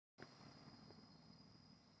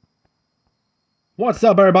What's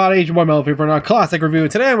up, everybody? It's your boy Mel here for another classic review.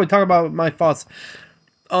 Today we talk about my thoughts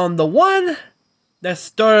on the one that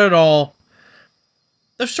started all.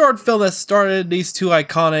 The short film that started these two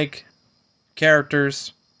iconic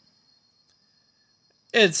characters.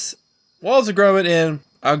 It's Wallace and Gromit in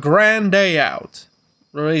A Grand Day Out,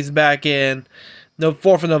 released back in the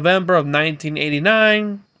 4th of November of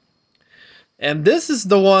 1989. And this is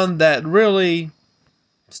the one that really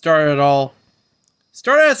started it all.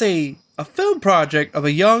 Started as a film project of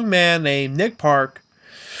a young man named Nick Park,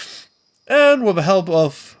 and with the help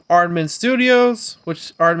of Aardman Studios,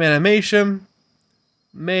 which Aardman Animation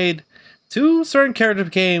made, two certain characters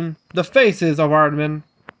became the faces of Aardman,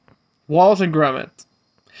 Wallace and Gromit.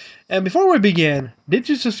 And before we begin, did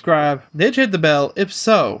you subscribe? Did you hit the bell? If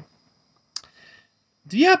so,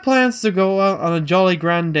 do you have plans to go out on a jolly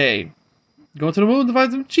grand day? Go to the moon to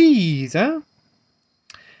find some cheese, huh?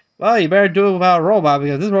 Well, you better do it without a robot,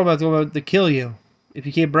 because this robot's going to kill you if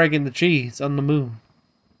you keep breaking the cheese on the moon.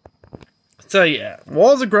 So yeah,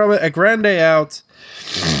 Wallace and Gromit, A Grand Day Out,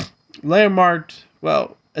 landmarked.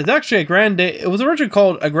 Well, it's actually a grand day. It was originally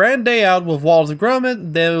called A Grand Day Out with Wallace and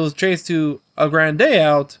Gromit. Then it was changed to A Grand Day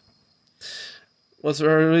Out. Was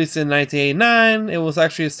released in 1989. It was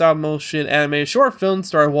actually a stop-motion animated short film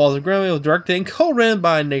starring Wallace and Gromit. It was directed and co-written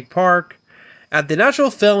by Nick Park at the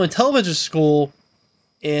National Film and Television School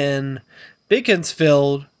in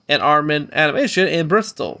Beaconsfield and Aardman Animation in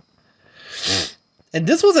Bristol. And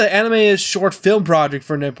this was an animated short film project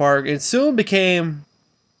for Nick Park. It soon became,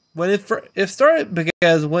 when it started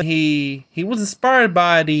because when he was inspired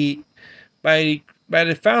by the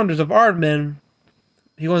founders of Aardman,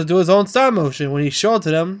 he wanted to do his own stop motion. When he showed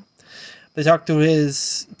to them, they talked to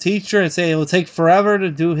his teacher and said it will take forever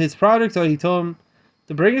to do his project, so he told him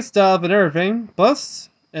to bring his stuff and everything. Plus,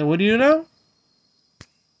 and what do you know?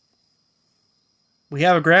 We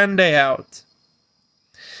have A Grand Day Out,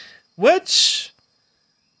 which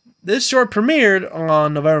this short premiered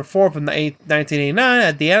on November 4th of 1989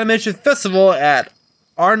 at the Animation Festival at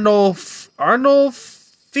Arnolfini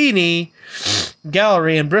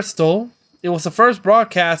Gallery in Bristol. It was the first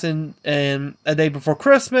broadcast in a day before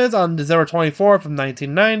Christmas on December 24th of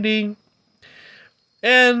 1990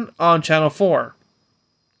 and on Channel 4.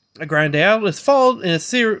 A Grand Day Out is followed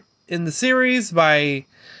in the series by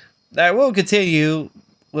that will continue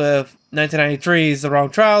with 1993's The Wrong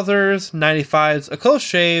Trousers, 95's A Close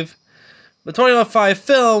Shave, the 2005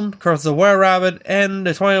 film Curse of the Were-Rabbit, and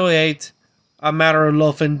the 2008 A Matter of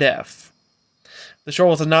Life and Death. The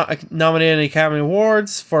short was nominated in the Academy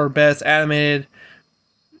Awards for Best Animated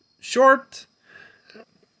Short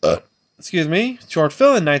Film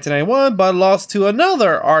in 1991, but lost to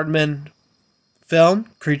another Aardman film,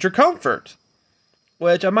 Creature Comfort,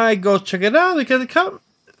 which I might go check it out because it caught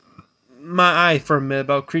my eye for a minute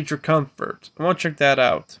about Creature Comfort. I want to check that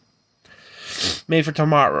out. Made for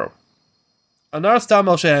tomorrow. Another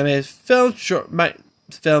stop-motion animated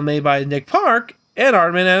film made by Nick Park and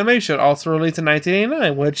Aardman Animation, also released in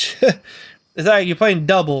 1989, which is like you're playing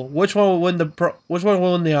double. Which one will win the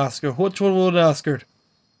Oscar? Which one will win the Oscar?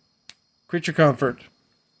 Creature Comfort.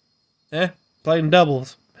 Playing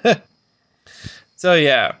doubles. So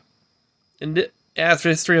yeah. And as for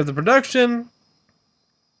the history of the production,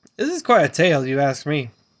 this is quite a tale, you ask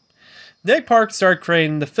me. Nick Park started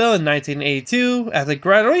creating the film in 1982 as a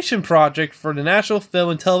graduation project for the National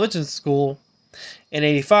Film and Television School. In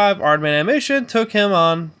 1985, Aardman Animation took him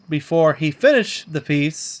on before he finished the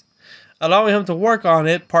piece, allowing him to work on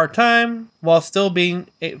it part-time while still being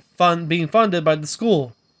funded by the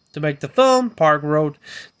school. To make the film, Park wrote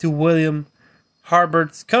to William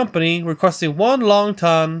Harbert's company requesting 1 long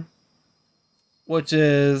ton, which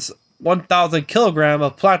is 1,000 kilograms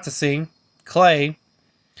of plasticine clay.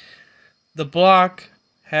 The block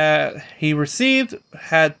he received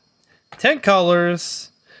had 10 colors,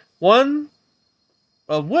 one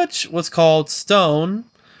of which was called Stone.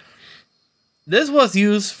 This was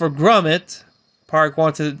used for Gromit. Park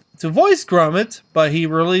wanted to voice Gromit, but he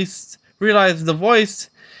realized the voice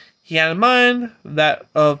he had in mind, that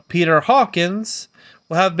of Peter Hawkins,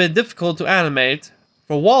 would have been difficult to animate.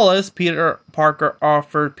 For Wallace, Peter Parker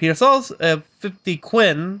offered Peter Salz 50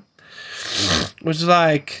 quid, which is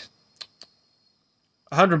like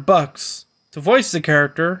 $100 to voice the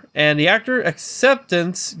character, and the actor's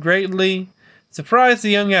acceptance greatly surprised the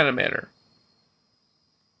young animator.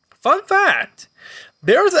 Fun fact,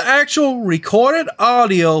 there was an actual recorded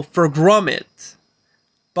audio for Gromit,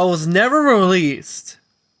 but was never released.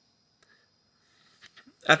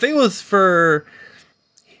 I think it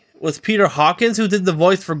was Peter Hawkins who did the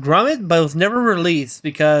voice for Gromit, but it was never released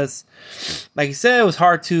because, like I said, it was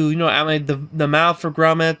hard to, animate the mouth for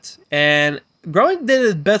Gromit, and Gromit did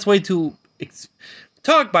his best way to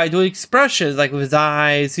talk by doing expressions, like with his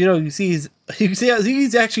eyes. You know, you see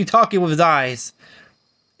he's actually talking with his eyes.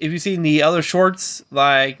 If you've seen the other shorts,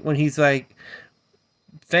 like when he's like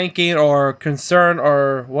thinking or concerned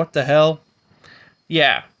or what the hell,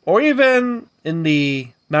 yeah, or even in the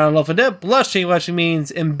Mountain of Death, blushing, which means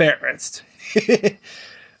embarrassed.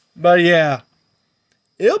 But yeah,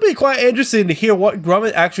 it'll be quite interesting to hear what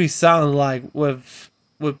Gromit actually sounded like with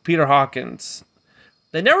Peter Hawkins.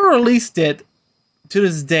 They never released it to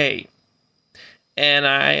this day, and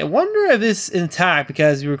I wonder if it's intact,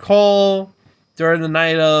 because you recall during the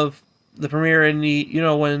night of the premiere in the, you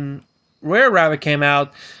know, when Rare Rabbit came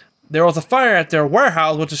out, there was a fire at their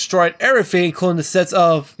warehouse which destroyed everything, including the sets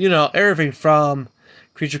of, you know, everything from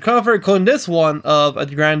Creature Comfort, including this one of A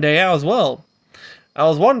Grand Day Out as well. I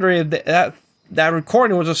was wondering if that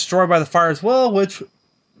recording was destroyed by the fire as well, which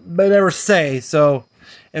they never say. So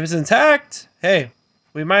if it's intact, hey,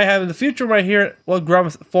 we might have in the future right here what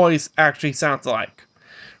Gromit's voice actually sounds like.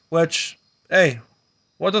 Which, hey,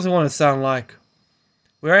 what does it want to sound like?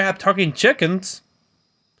 We already have talking chickens.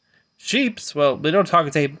 Sheeps, well, they don't talk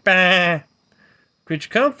and say, bah. Creature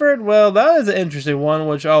Comfort, well, that is an interesting one,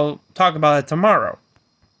 which I'll talk about it tomorrow.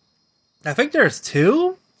 I think there's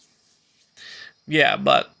 2? Yeah,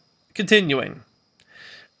 but continuing.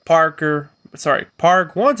 Park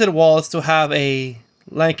wanted Wallace to have a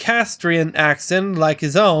Lancastrian accent like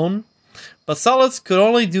his own, but Wallace could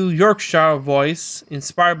only do Yorkshire voice,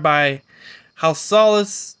 inspired by how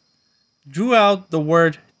Wallace drew out the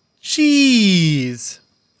word cheese.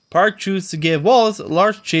 Park chose to give Wallace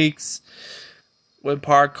large cheeks. When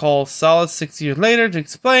Park called Wallace 6 years later to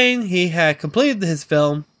explain he had completed his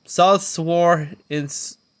film, Wallace swore in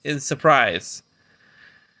surprise.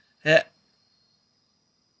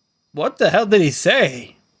 What the hell did he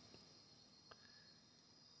say?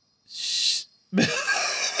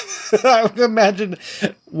 I can imagine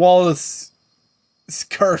Wallace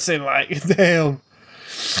cursing like, damn.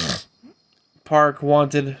 Park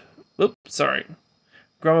wanted... Oops, sorry.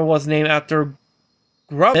 Gromit was named after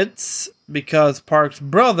Gromits because Park's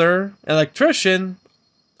brother, electrician,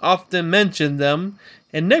 often mentioned them,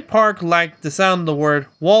 and Nick Park liked the sound of the word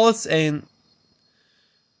Wallace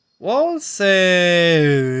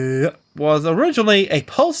was originally a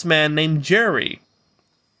postman named Jerry.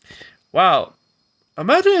 Wow.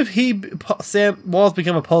 Imagine if Wallace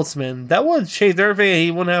became a postman. That would change everything, and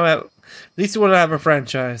he wouldn't have at least he wouldn't have a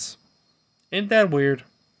franchise. Ain't that weird?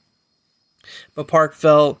 But Park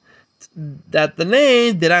felt that the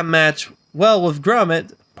name did not match well with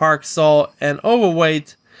Gromit. Park saw an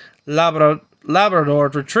overweight Labrador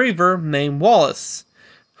retriever named Wallace,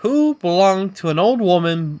 who belonged to an old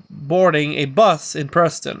woman boarding a bus in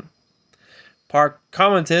Preston. Park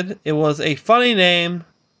commented it was a funny name,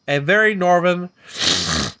 a very northern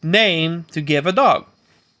name to give a dog.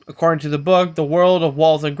 According to the book, The World of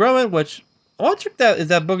Wallace and Gromit, which I want to check that, is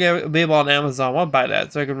that book available on Amazon? I want to buy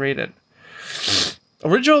that so I can read it.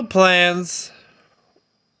 Original plans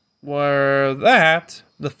were that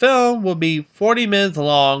the film would be 40 minutes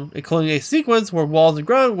long, including a sequence where Wallace and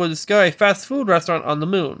Gromit would discover a fast food restaurant on the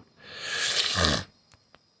moon.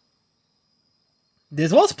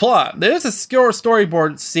 This was plot. There's a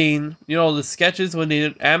storyboard scene, you know, the sketches when they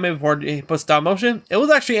did anime before they put stop motion. It was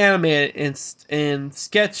actually animated in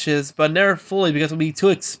sketches, but never fully because it would be too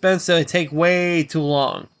expensive and take way too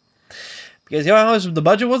long. Because you know how much the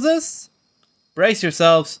budget was this? Brace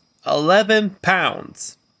yourselves,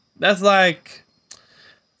 £11. That's like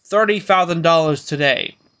 $30,000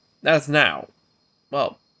 today. That's now.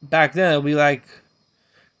 Well, back then it would be like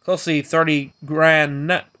closely 30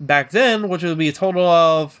 grand back then, which would be a total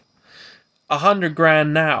of 100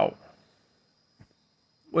 grand now.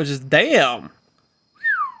 Which is damn.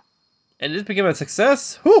 And this became a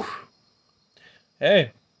success. Whew.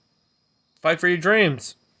 Hey, fight for your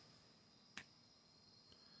dreams.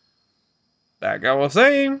 Like I was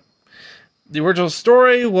saying, the original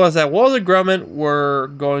story was that Wallace and Gromit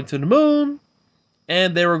were going to the moon,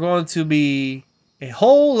 and there were going to be a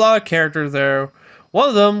whole lot of characters there. One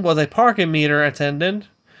of them was a parking meter attendant,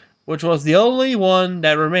 which was the only one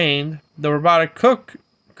that remained, the robotic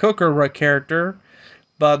cooker character.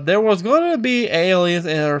 But there was going to be aliens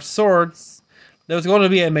and their sorts. There was going to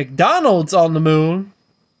be a McDonald's on the moon,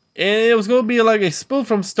 and it was going to be like a spoof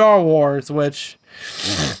from Star Wars, which,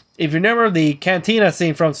 if you remember the cantina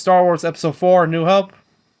scene from Star Wars Episode 4, New Hope,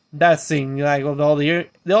 that scene, like with all the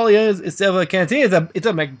aliens, instead of a cantina, it's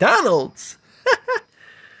a McDonald's.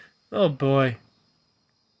 Oh boy.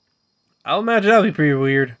 I'll imagine that would be pretty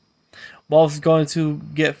weird. Wallace was going to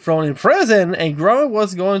get thrown in prison, and Gromit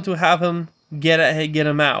was going to have him get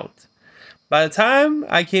him out. By the time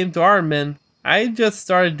I came to Armin, I just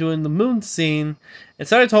started doing the moon scene, and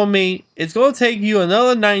somebody told me it's going to take you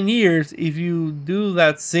another 9 years if you do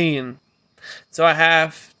that scene. So I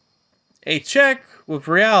have a check with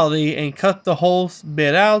reality and cut the whole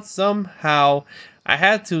bit out somehow. I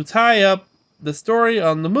had to tie up the story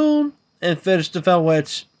on the moon and finish the film,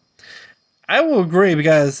 which I will agree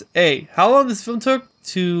because, hey, how long this film took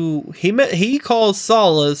to... He called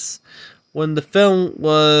solace when the film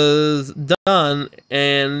was done,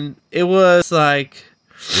 and it was like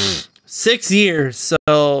 6 years,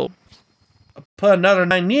 so put another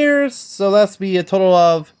 9 years, so that's be a total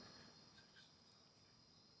of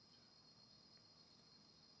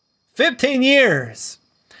 15 years.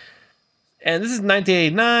 And this is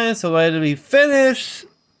 1989, so it'll be finished.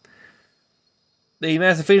 The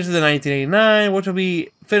Master Features in 1989, which will be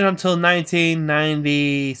finished until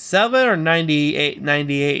 1997 or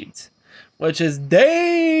 98, which is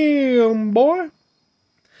damn, boy.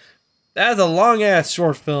 That's a long ass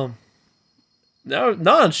short film. No,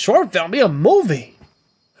 not a short film, be a movie.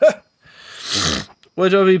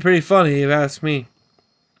 Which will be pretty funny if you ask me.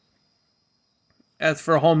 As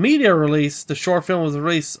for a home media release, the short film was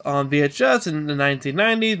released on VHS in the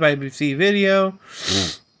 1990s by BBC Video.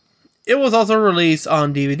 It was also released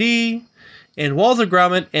on DVD in Wallace and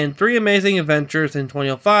Gromit and Three Amazing Adventures in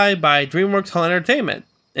 2005 by DreamWorks Home Entertainment.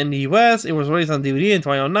 In the US, it was released on DVD in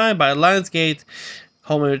 2009 by Lionsgate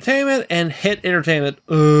Home Entertainment and Hit Entertainment.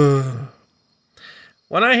 Ugh.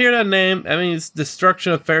 When I hear that name, I mean it's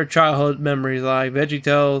destruction of fair childhood memories like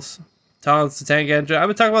VeggieTales, Thomas the Tank Engine. I've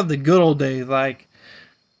been talking about the good old days, like...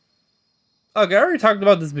 Okay, I already talked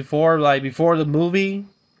about this before, like before the movie.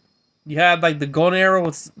 You had like the golden era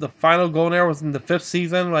was the final golden era was in the 5th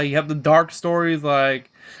season. Like you have the dark stories,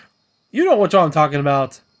 like you know which one I'm talking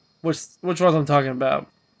about. Which ones I'm talking about.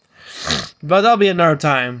 But that'll be another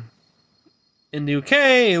time. In the UK,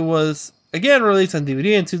 it was again released on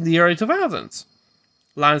DVD into the early 2000s.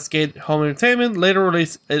 Lionsgate Home Entertainment later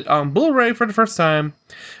released it on Blu-ray for the first time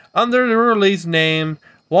under the release name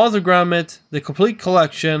Wallace and Gromit: The Complete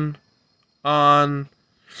Collection on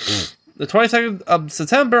the 22nd of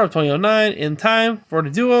September of 2009 in time for the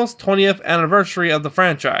duo's 20th anniversary of the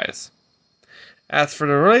franchise. As for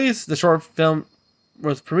the release, the short film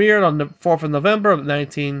was premiered on the 4th of November of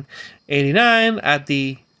 1989 at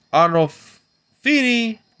the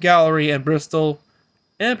Arnolfini Gallery in Bristol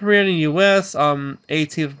and premiered in the US on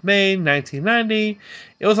 18th of May 1990.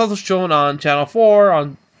 It was also shown on Channel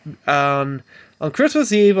 4 on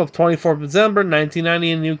Christmas Eve of 24th of December 1990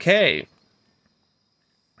 in the UK.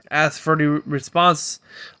 As for the response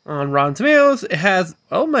on Rotten Tomatoes, it has,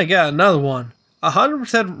 oh my god, another one.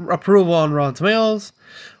 100% approval on Rotten Tomatoes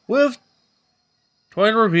with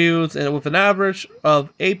 20 reviews and with an average of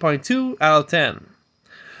 8.2 out of 10.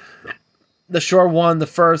 The short won the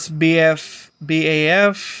first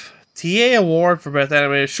BAFTA award for Best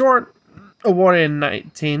Animated Short, awarded in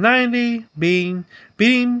 1990,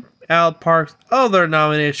 beating out Park's other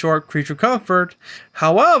nominated short, Creature Comfort.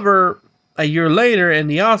 However, a year later in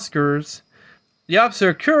the Oscars, the opposite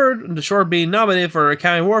occurred, the short being nominated for an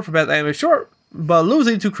Academy Award for Best Animated Short, but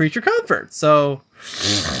losing to Creature Comfort. So,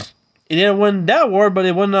 it didn't win that award, but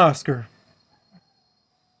it won an Oscar.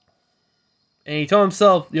 And he told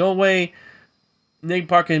himself the only way Nick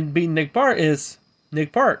Park can beat Nick Park is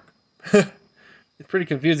Nick Park. It's pretty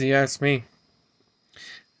confusing, you ask me.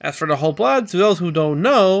 As for the whole plot, to those who don't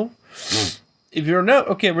know, if you're not...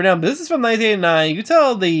 Okay, remember, this is from 1989. You can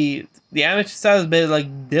tell the animation style is a bit,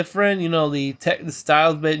 like, different. You know, the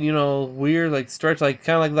style is a bit, you know, weird, like, stretched, like,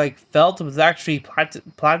 kind of like felt. It was actually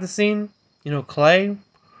plasticine, you know, clay.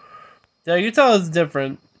 So you can tell it's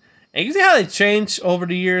different. And you can see how they changed over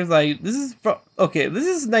the years. Like, this is... Okay, this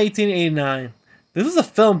is 1989. This was a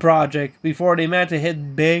film project before they managed to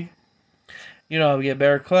hit big. You know, we get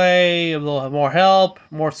better clay, a little more help,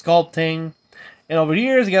 more sculpting. And over the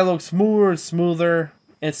years, it got a little smoother,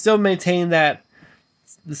 and still maintain that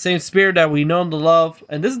the same spirit that we know and love.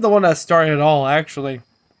 And this is the one that started it all, actually,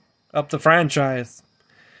 up the franchise.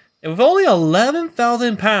 And with only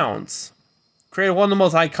 11,000 pounds, created one of the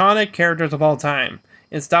most iconic characters of all time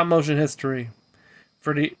in stop motion history.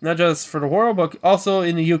 Not just for the world, but also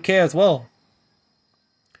in the UK as well.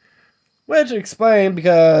 Which explained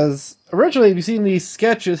because originally, if you've seen these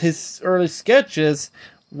sketches, his early sketches,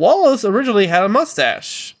 Wallace originally had a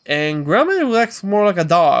mustache, and Gromit looks more like a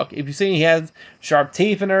dog. If you've seen, he has sharp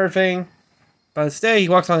teeth and everything. But instead, he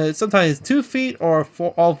walks on sometimes 2 feet or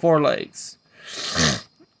all 4 legs.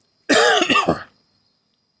 To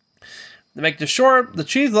make this short, the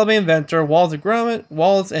cheese-loving inventor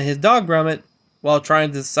Wallace and his dog Gromit, while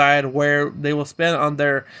trying to decide where they will spend on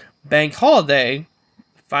their bank holiday,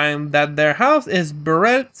 find that their house is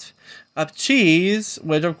bereft of cheese,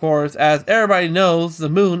 which of course, as everybody knows, the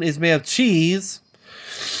moon is made of cheese.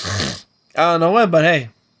 I don't know when, but hey.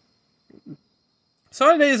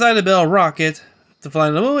 So they decided to build a rocket to fly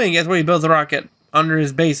on the moon, and guess where he builds a rocket? Under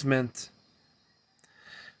his basement.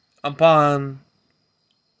 Of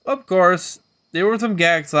course, there were some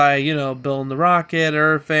gags like, building the rocket,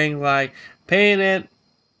 everything, like painting it,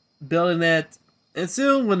 building it, and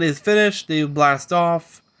soon when it's finished, they blast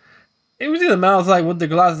off. And we see the mouse like with the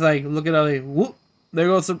glasses like looking at like, whoop, there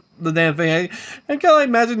goes the damn thing. And kind of like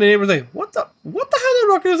imagine the neighbors like, what the hell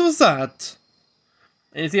rocket was that?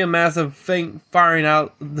 And you see a massive thing firing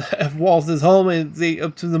out of Wallace's home and see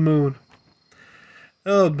up to the moon.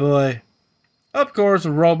 Oh boy. Of course,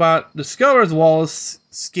 a robot discovers Wallace's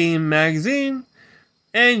scheme magazine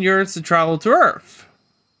and yearns to travel to Earth.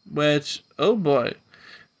 Which, oh boy.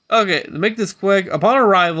 Okay, to make this quick, upon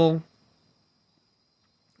arrival,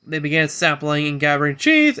 they began sampling and gathering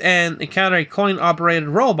cheese and encounter a coin-operated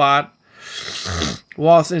robot.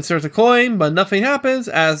 Wallace inserts a coin, but nothing happens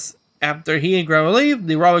as after he and Grandma leave,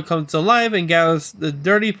 the robot comes to life and gathers the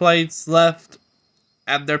dirty plates left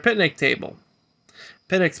at their picnic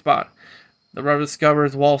spot. The robot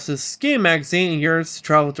discovers Wallace's skiing magazine and yearns to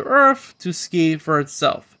travel to Earth to ski for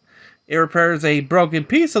itself. It repairs a broken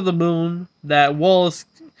piece of the moon that Wallace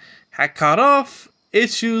had cut off,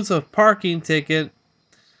 issues a parking ticket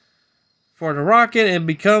for the rocket, and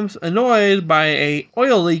becomes annoyed by a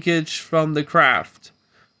oil leakage from the craft.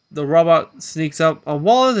 The robot sneaks up on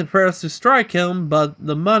Wallace and prepares to strike him, but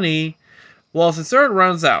the money Wallace inserted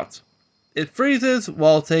runs out. It freezes.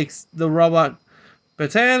 Wallace takes the robot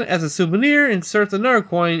baton as a souvenir, inserts another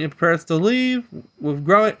coin, and prepares to leave with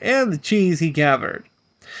Gromit and the cheese he gathered.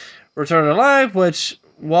 Return to life, which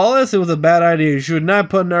Wallace, it was a bad idea. You should not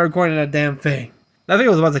put another coin in that damn thing. I think it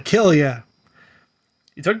was about to kill you.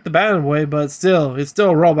 He took the baton away, but still, it's still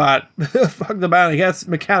a robot. Fuck the baton, he has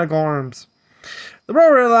mechanical arms. The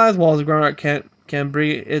robot realizes Wallace and Gromit can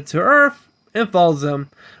bring it to Earth and follows them.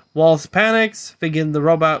 Wallace panics, thinking the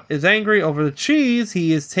robot is angry over the cheese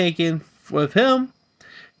he is taking with him.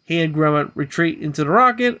 He and Gromit retreat into the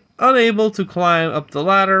rocket, unable to climb up the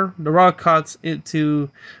ladder. The rocket cuts into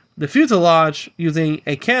the fuselage using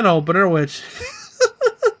a can opener, which...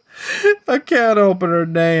 a can opener,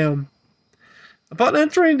 damn. Upon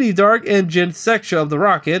entering the dark engine section of the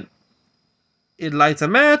rocket, it lights a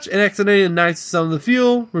match and accidentally ignites some of the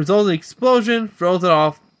fuel, resulting in an explosion, throws it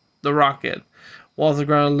off the rocket. Wallace and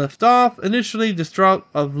Gromit lift off, initially distraught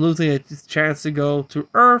of losing a chance to go to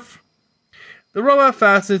Earth. The robot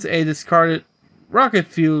fastens a discarded rocket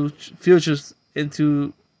fuses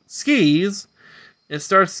into skis and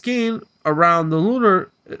starts skiing around the lunar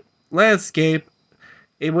landscape.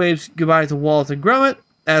 It waves goodbye to Wallace and Gromit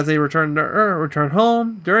as they return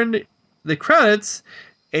home. During the credits,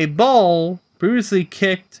 a ball previously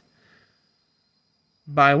kicked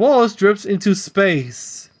by Wallace drips into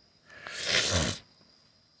space.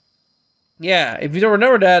 Yeah, if you don't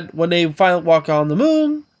remember that, when they finally walk on the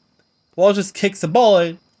moon, Wallace just kicks the ball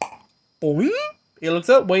and boing, he looks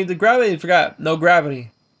up, waiting to grab it, and he forgot. No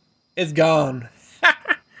gravity. It's gone.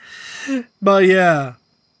 But yeah,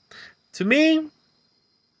 to me,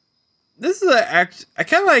 this is I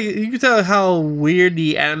kind of like, you can tell how weird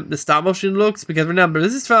the stop motion looks, because remember,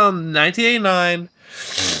 this is from 1989,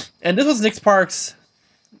 and this was Nick Sparks'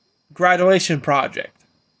 graduation project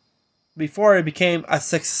before it became a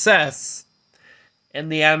success in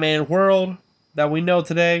the animated world that we know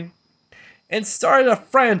today, and started a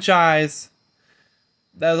franchise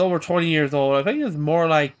that is over 20 years old. I think it's more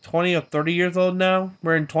like 20 or 30 years old now.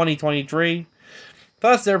 We're in 2023.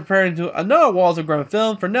 Plus, they're preparing to another Wallace and Gromit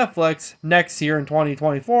film for Netflix next year in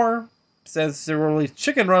 2024, since they will release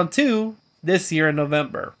Chicken Run 2 this year in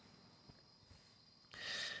November.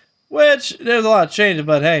 Which, there's a lot of change,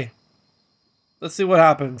 but hey, let's see what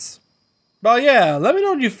happens. But yeah, let me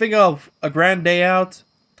know what you think of A Grand Day Out.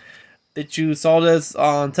 Did you saw this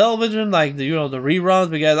on television, like the reruns?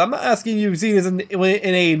 Because I'm not asking you to see this in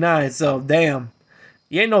 89, so damn,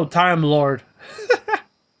 you ain't no time lord.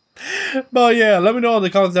 But yeah, let me know in the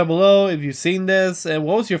comments down below if you've seen this and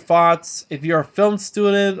what was your thoughts. If you're a film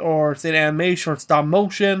student or say animation or stop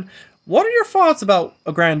motion, what are your thoughts about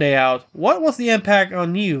A Grand Day Out? What was the impact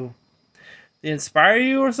on you? Did it inspire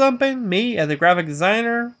you or something? Me as a graphic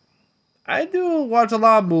designer, I do watch a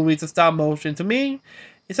lot of movies of stop motion. To me,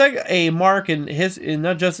 it's like a mark in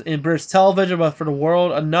not just in British television, but for the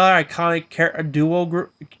world. Another iconic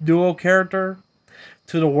duo character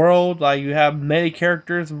to the world. Like, you have many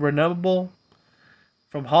characters renownable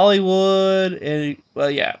from Hollywood, and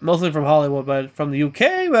well, yeah, mostly from Hollywood, but from the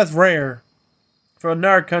UK, that's rare. From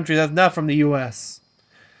another country that's not from the US.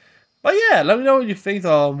 But yeah, let me know what you think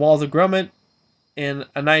on Wallace and Gromit and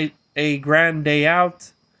a grand day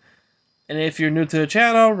out. And if you're new to the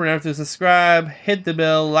channel, remember to subscribe, hit the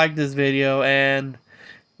bell, like this video, and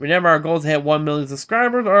remember our goal is to hit 1 million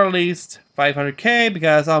subscribers, or at least 500k,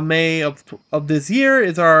 because on May of this year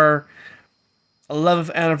is our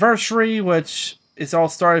 11th anniversary, which is all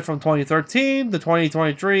started from 2013 to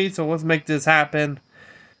 2023, so let's make this happen.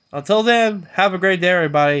 Until then, have a great day,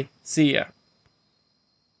 everybody. See ya.